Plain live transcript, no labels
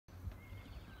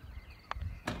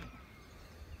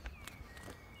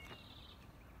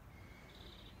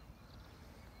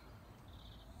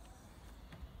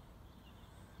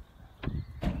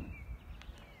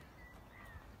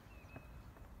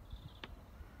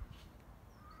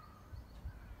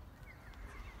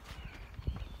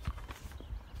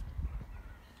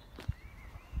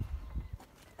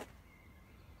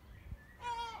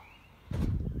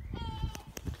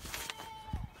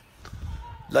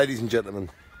Ladies and gentlemen,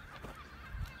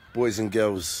 boys and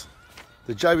girls,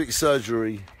 the Jaywick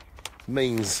Surgery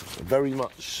means very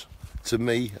much to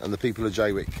me and the people of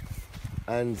Jaywick.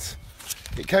 And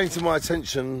it came to my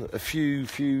attention a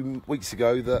few weeks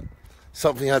ago that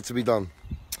something had to be done.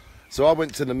 So I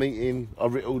went to the meeting, I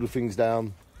wrote all the things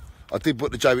down. I did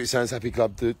what the Jaywick Sounds Happy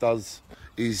Club does,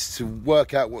 is to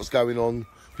work out what's going on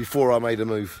before I made a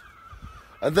move.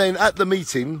 And then at the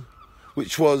meeting,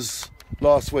 which was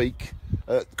last week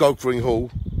at Golfering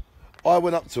Hall, I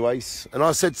went up to Ace and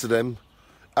I said to them,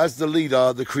 as the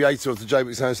leader, the creator of the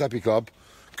Jaywick Sounds Happy Club,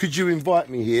 could you invite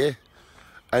me here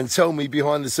and tell me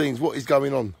behind the scenes what is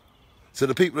going on? So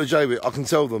the people of Jaywick, I can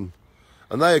tell them.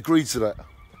 And they agreed to that.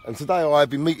 And today I have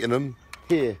been meeting them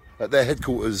here at their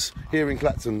headquarters here in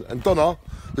Clacton. And Donna,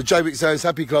 the Jaywick Sounds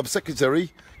Happy Club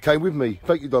secretary, came with me.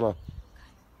 Thank you, Donna.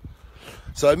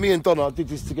 So me and Donna did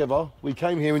this together. We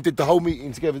came here and did the whole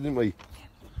meeting together, didn't we?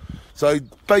 So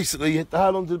basically,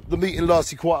 how long did the meeting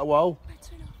lasted? Quite a while.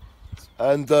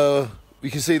 And we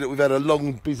can see that we've had a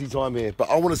long, busy time here. But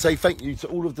I want to say thank you to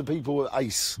all of the people at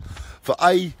Ace for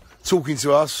A, talking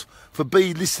to us, for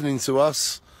B, listening to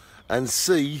us, and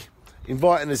C,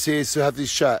 inviting us here to have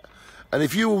this chat. And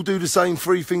if you all do the same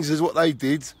three things as what they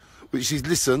did, which is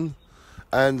listen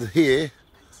and hear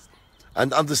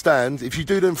and understand, if you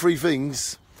do them three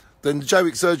things, then the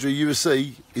Jaywick Surgery, you will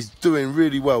see, is doing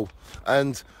really well.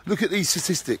 And look at these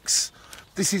statistics.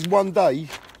 This is one day,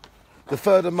 the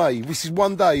 3rd of May. This is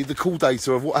one day, the call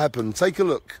data of what happened. Take a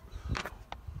look.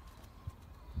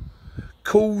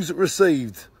 Calls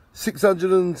received,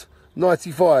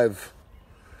 695.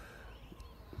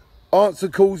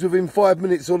 Answered calls within 5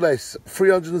 minutes or less,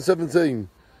 317.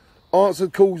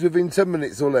 Answered calls within 10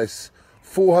 minutes or less,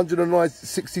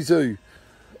 462.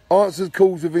 Answered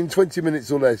calls within 20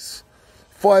 minutes or less,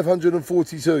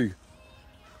 542.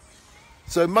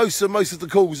 So most of the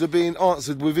calls are being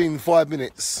answered within 5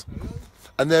 minutes.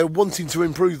 And they're wanting to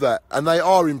improve that, and they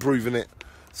are improving it.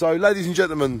 So ladies and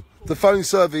gentlemen, the phone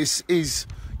service is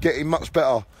getting much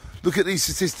better. Look at these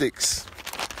statistics.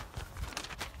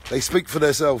 They speak for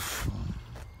themselves.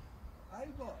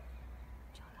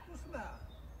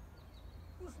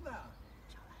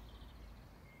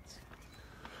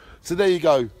 So there you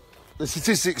go. The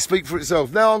statistics speak for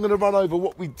itself. Now I'm going to run over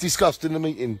what we discussed in the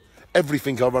meeting.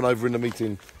 Everything I run over in the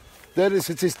meeting. They're the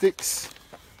statistics.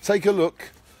 Take a look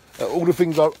at all the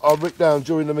things I wrote down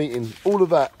during the meeting. All of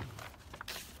that.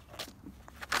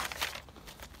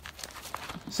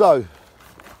 So,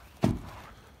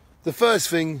 the first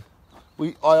thing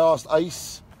I asked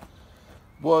Ace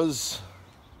was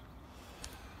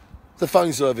the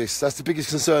phone service. That's the biggest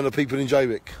concern of people in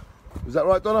Jaywick. Was that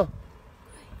right, Donna?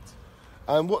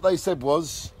 And what they said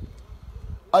was,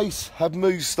 Ace have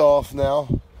moved staff now.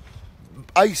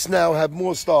 Ace now have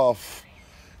more staff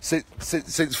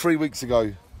since 3 weeks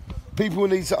ago. People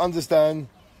need to understand,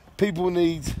 people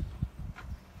need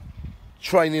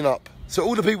training up. So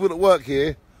all the people that work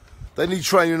here, they need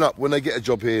training up when they get a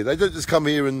job here. They don't just come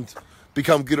here and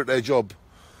become good at their job.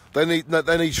 They need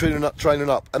training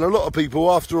up. And a lot of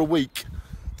people, after a week,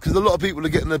 because a lot of people are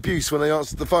getting abuse when they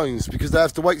answer the phones because they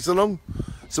have to wait so long.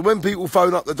 So when people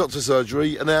phone up the doctor's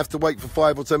surgery and they have to wait for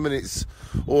 5 or 10 minutes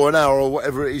or an hour or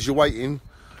whatever it is you're waiting,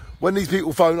 when these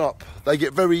people phone up, they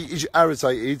get very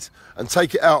irritated and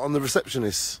take it out on the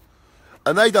receptionists.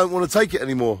 And they don't want to take it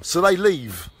anymore, so they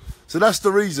leave. So that's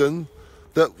the reason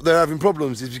that they're having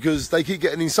problems, is because they keep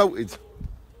getting insulted.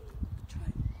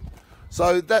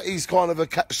 So that is kind of a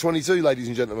catch-22, ladies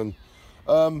and gentlemen.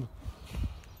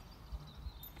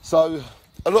 So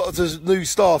a lot of the new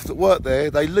staff that work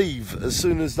there, they leave as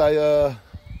soon as they're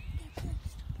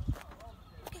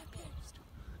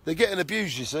getting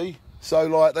abused, you see. So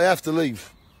like they have to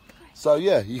leave. So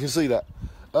yeah, you can see that.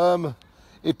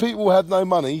 If people have no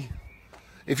money,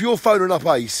 if you're phoning up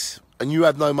Ace and you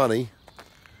have no money,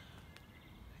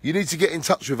 you need to get in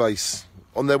touch with Ace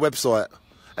on their website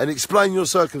and explain your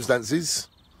circumstances,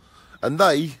 and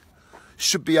they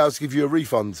should be able to give you a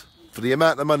refund for the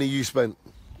amount of money you spent.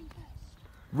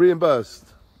 Reimbursed.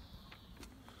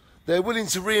 They're willing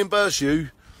to reimburse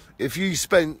you if you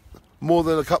spent more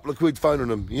than a couple of quid phoning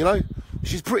them, you know?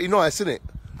 She's pretty nice, isn't it?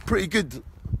 Pretty good.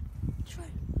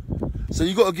 So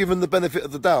you've got to give them the benefit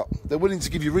of the doubt. They're willing to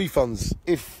give you refunds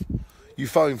if you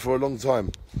phone for a long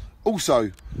time.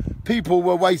 Also, people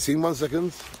were waiting, 1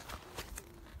 second.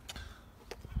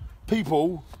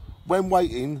 People, when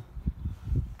waiting,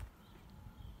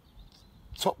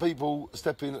 top people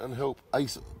step in and help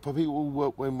Ace. People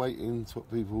work when waiting, top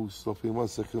people stop in. 1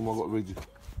 second, I've got to read you.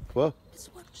 What? It's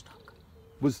Woodstock.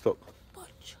 Woodstock.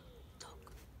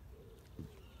 Woodstock.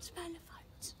 Spare the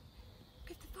phones.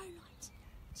 Give the phone lines.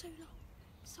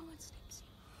 Someone snips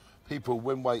you. People,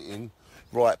 when waiting,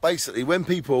 right, basically, when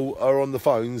people are on the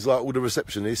phones, like all the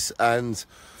receptionists, and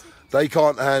they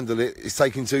can't handle it, it's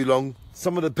taking too long,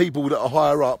 some of the people that are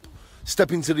higher up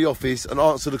step into the office and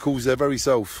answer the calls their very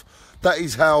self. That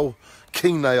is how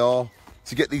keen they are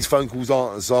to get these phone calls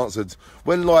answered.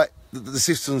 When, like, the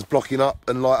system's blocking up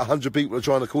and, like, 100 people are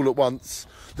trying to call at once,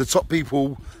 the top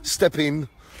people step in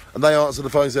and they answer the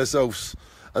phones themselves.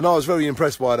 And I was very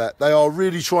impressed by that. They are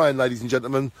really trying, ladies and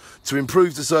gentlemen, to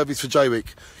improve the service for Jaywick.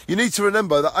 You need to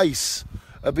remember that ACE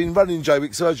have been running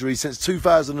Jaywick Surgery since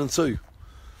 2002.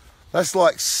 That's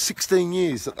like 16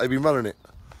 years that they've been running it.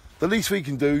 The least we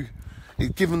can do is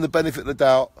give them the benefit of the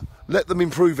doubt, let them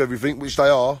improve everything, which they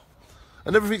are,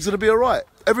 and everything's going to be all right.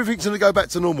 Everything's going to go back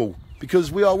to normal because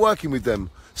we are working with them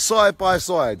side by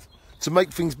side to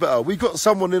make things better. We've got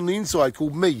someone on the inside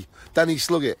called me, Danny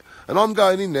Sluggett, and I'm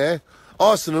going in there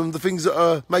asking them the things that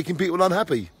are making people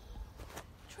unhappy.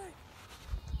 True.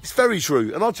 It's very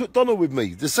true. And I took Donna with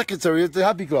me, the secretary of the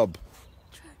Happy Club.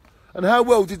 True. And how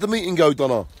well did the meeting go,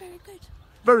 Donna? Very good.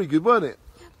 Very good, weren't it?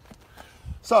 Yep.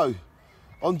 So,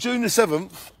 on June the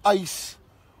 7th, ACE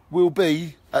will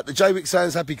be at the Jaywick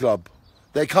Sands Happy Club.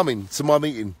 They're coming to my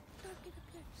meeting. Don't give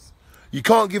abuse. You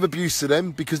can't give abuse to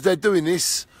them because they're doing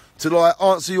this to, like,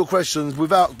 answer your questions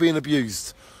without being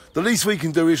abused. The least we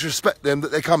can do is respect them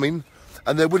that they're coming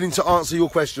and they're willing to answer your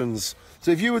questions. So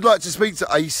if you would like to speak to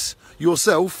ACE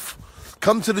yourself,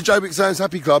 come to the Jaywick Sands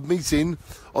Happy Club meeting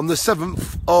on the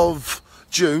 7th of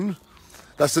June.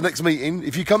 That's the next meeting.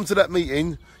 If you come to that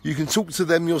meeting, you can talk to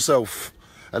them yourself.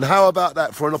 And how about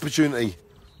that for an opportunity?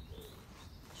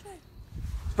 True.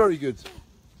 Very good.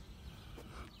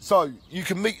 So you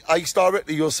can meet ACE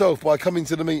directly yourself by coming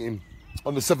to the meeting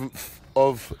on the 7th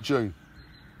of June.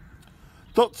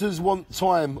 Doctors want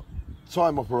time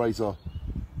operator.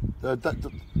 No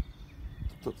doctors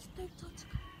come.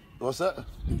 What's that?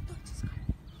 No doctors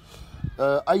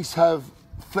come. ACE have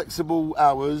flexible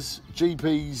hours.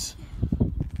 GPs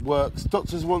works.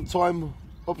 Doctors want time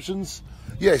options.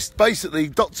 Yes, basically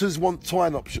doctors want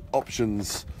time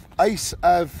options. ACE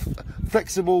have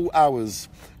flexible hours.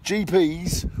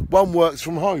 GPs, one works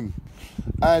from home.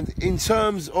 And in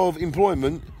terms of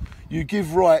employment, you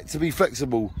give right to be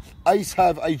flexible. ACE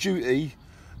have a duty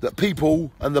that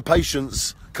people and the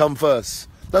patients come first.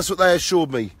 That's what they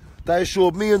assured me. They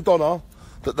assured me and Donna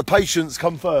that the patients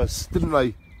come first, didn't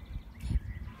they?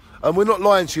 And we're not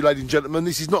lying to you, ladies and gentlemen.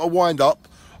 This is not a wind-up.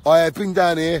 I have been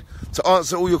down here to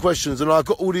answer all your questions, and I've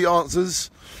got all the answers,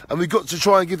 and we've got to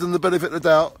try and give them the benefit of the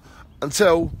doubt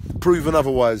until proven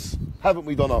otherwise. Haven't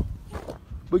we, Donna?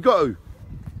 We've got to.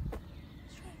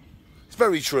 It's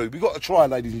very true. We've got to try,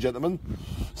 ladies and gentlemen.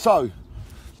 So,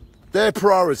 their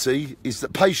priority is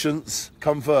that patients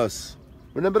come first.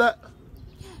 Remember that?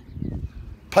 Yeah.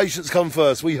 Patients come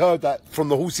first. We heard that from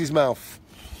the horse's mouth.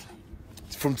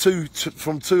 From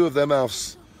two of their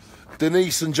mouths.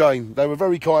 Denise and Jane. They were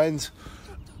very kind.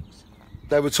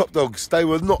 They were top dogs. They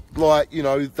were not like, you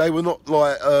know, they were not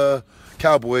like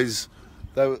cowboys.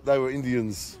 They were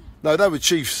Indians. No, they were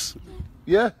chiefs.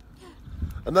 Yeah?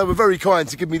 And they were very kind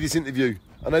to give me this interview.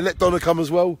 And they let Donna come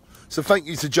as well. So thank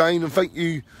you to Jane and thank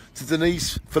you to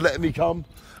Denise for letting me come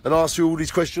and ask you all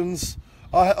these questions.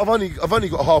 I've only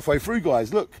got halfway through,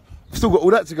 guys. Look, I've still got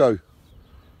all that to go.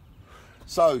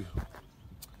 So,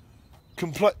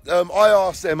 I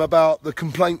asked them about the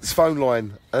complaints phone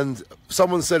line, and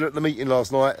someone said at the meeting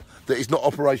last night that it's not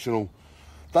operational.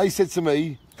 They said to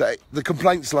me that the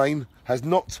complaints lane has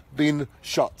not been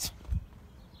shut.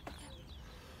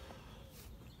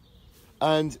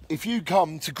 And if you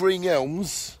come to Green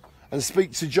Elms and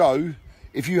speak to Joe,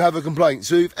 if you have a complaint.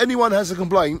 So if anyone has a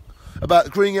complaint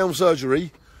about Green Elm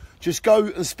Surgery, just go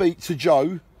and speak to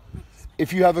Joe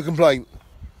if you have a complaint.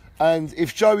 And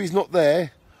if Joe is not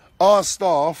there, ask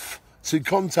staff to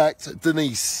contact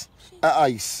Denise at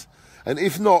ACE. And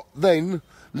if not, then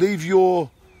leave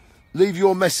your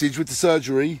message with the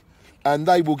surgery and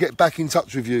they will get back in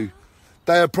touch with you.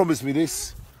 They have promised me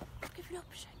this. I'll give you an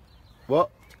option. What?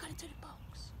 To go into the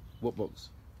box. What box?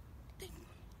 The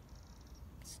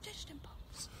suggestion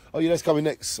box. Oh yeah, that's coming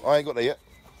next. I ain't got there yet.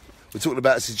 We're talking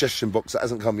about a suggestion box that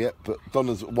hasn't come yet, but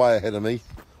Donna's way ahead of me,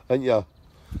 ain't ya?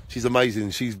 She's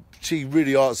amazing. She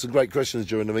really asked some great questions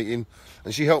during the meeting,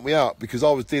 and she helped me out because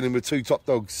I was dealing with two top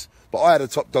dogs, but I had a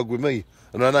top dog with me,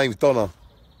 and her name's Donna.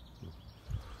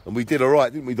 And we did all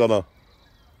right, didn't we, Donna?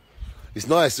 It's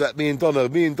nice that me and Donna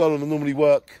normally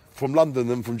work from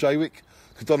London and from Jaywick,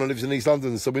 because Donna lives in East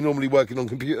London, so we're normally working on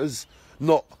computers,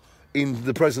 not in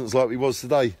the presence like we was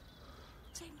today.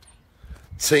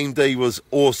 Team D was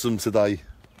awesome today.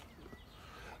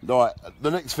 Right,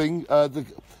 the next thing,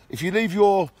 if you leave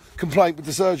your complaint with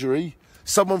the surgery,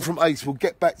 someone from ACE will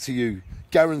get back to you,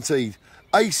 guaranteed.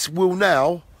 ACE will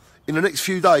now, in the next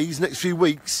few days, next few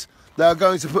weeks, they are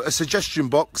going to put a suggestion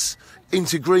box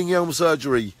into Green Elm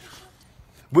Surgery,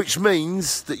 which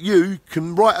means that you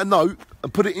can write a note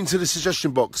and put it into the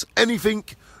suggestion box. Anything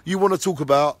you want to talk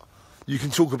about, you can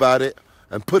talk about it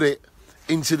and put it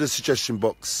into the suggestion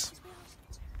box.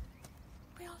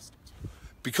 We asked them to.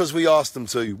 Because we asked them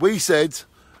to. We said,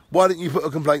 why don't you put a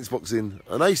complaints box in?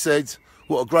 And they said,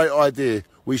 what a great idea.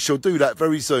 We shall do that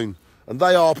very soon. And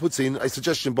they are putting a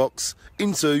suggestion box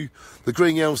into the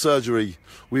Green Elm Surgery,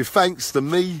 with thanks to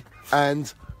me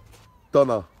and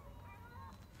Donna.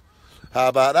 How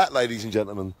about that, ladies and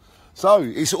gentlemen? So,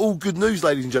 it's all good news,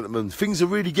 ladies and gentlemen. Things are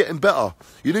really getting better.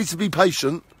 You need to be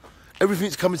patient.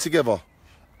 Everything's coming together.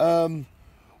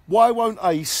 Why won't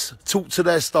ACE talk to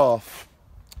their staff?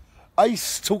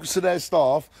 ACE talks to their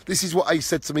staff. This is what ACE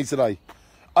said to me today.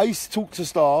 ACE talk to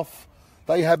staff.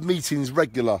 They have meetings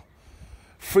regular.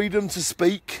 Freedom to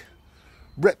speak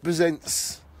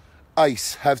represents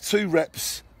ACE. Have 2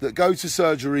 reps that go to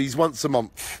surgeries once a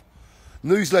month.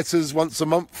 Newsletters once a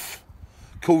month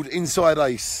called Inside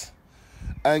ACE.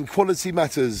 And Quality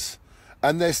Matters.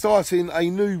 And they're starting a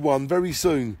new one very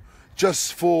soon.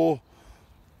 Just for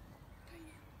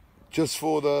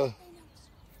the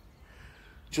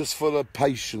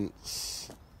patients.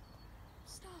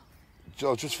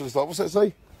 Staff. Just for the staff. What's that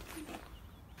say?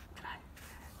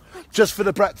 Just for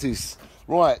the practice,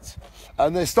 right?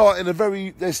 And they're starting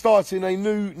a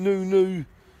new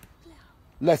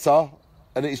letter,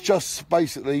 and it's just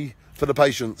basically for the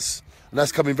patients, and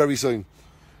that's coming very soon.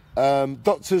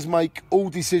 Doctors make all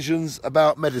decisions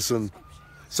about medicine.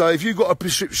 So if you've got a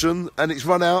prescription and it's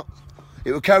run out,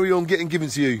 it will carry on getting given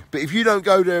to you. But if you don't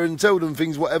go there and tell them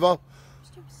things, whatever,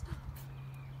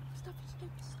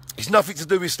 it's nothing to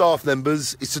do with staff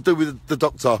members. It's to do with the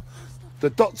doctor. The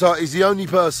doctor is the only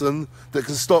person that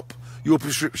can stop your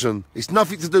prescription. It's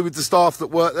nothing to do with the staff that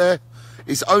work there.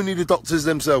 It's only the doctors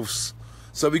themselves.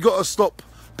 So we've got to stop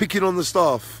picking on the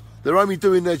staff. They're only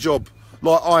doing their job,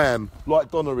 like I am,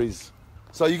 like Donna is.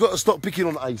 So you've got to stop picking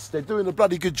on ACE. They're doing a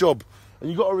bloody good job. And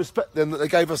you've got to respect them that they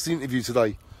gave us the interview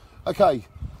today. Okay,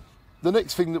 the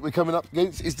next thing that we're coming up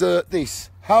against is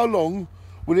this. How long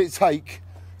will it take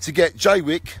to get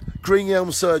Jaywick Green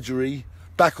Elm Surgery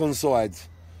back on side?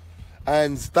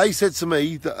 And they said to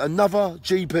me that another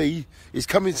GP is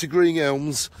coming to Green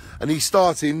Elms, and he's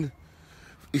starting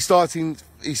with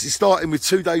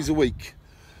 2 days a week.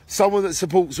 Someone that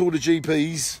supports all the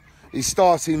GPs is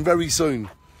starting very soon.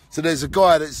 So there's a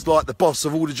guy that's like the boss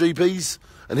of all the GPs,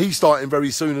 and he's starting very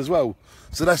soon as well.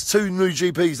 So that's 2 new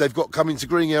GPs they've got coming to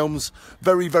Green Elms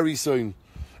very, very soon.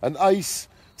 And ACE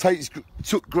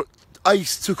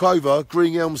took over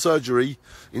Green Elm Surgery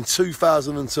in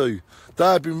 2002. They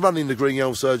have been running the Green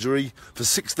Elm Surgery for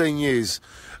 16 years.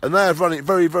 And they have run it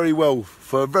very, very well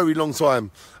for a very long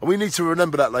time. And we need to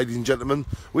remember that, ladies and gentlemen.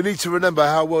 We need to remember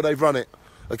how well they've run it.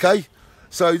 Okay?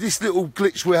 So this little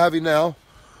glitch we're having now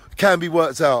can be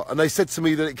worked out. And they said to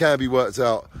me that it can be worked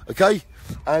out. Okay?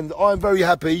 And I'm very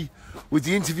happy with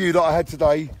the interview that I had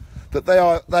today, that they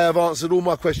have answered all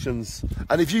my questions.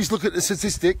 And if you look at the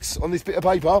statistics on this bit of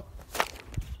paper,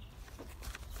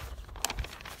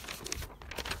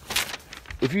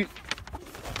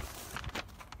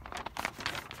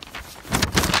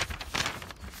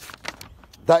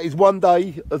 that is 1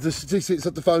 day of the statistics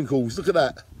of the phone calls. Look at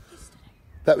that.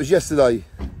 That was yesterday.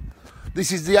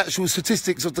 This is the actual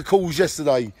statistics of the calls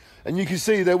yesterday. And you can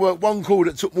see there weren't one call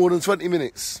that took more than 20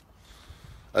 minutes.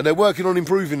 And they're working on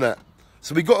improving that.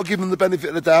 So we've got to give them the benefit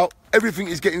of the doubt. Everything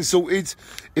is getting sorted.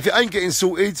 If it ain't getting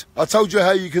sorted, I told you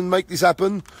how you can make this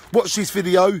happen. Watch this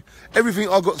video. Everything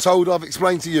I got told, I've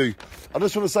explained to you. I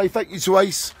just want to say thank you to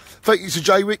ACE. Thank you to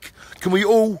Jaywick. Can we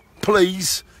all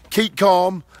please keep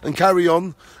calm and carry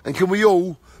on? And can we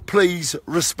all please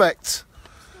respect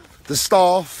the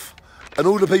staff and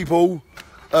all the people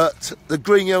at the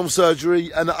Green Elm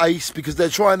Surgery and the ACE, because they're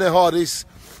trying their hardest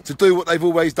to do what they've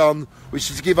always done, which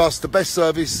is to give us the best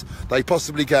service they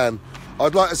possibly can.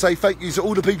 I'd like to say thank you to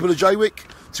all the people of Jaywick,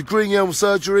 to Green Elm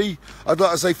Surgery. I'd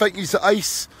like to say thank you to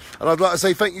ACE, and I'd like to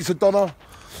say thank you to Donna,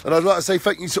 and I'd like to say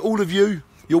thank you to all of you.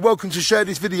 You're welcome to share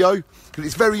this video, because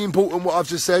it's very important what I've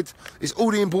just said. It's all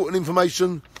the important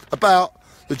information about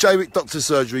the Jaywick Doctor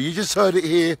Surgery. You just heard it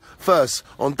here first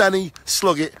on Danny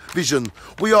Sloggett Vision.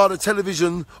 We are the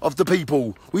television of the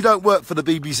people. We don't work for the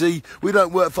BBC. We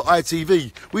don't work for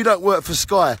ITV. We don't work for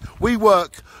Sky. We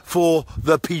work for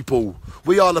the people.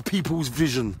 We are the people's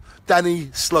vision. Danny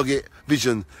Sloggett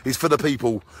Vision is for the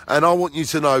people. And I want you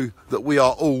to know that we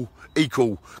are all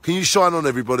equal. Can you shine on,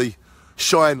 everybody?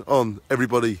 shine on,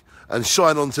 everybody, and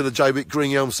shine on to the Jaywick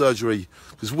Surgery,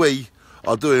 because we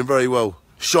are doing very well.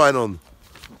 Shine on.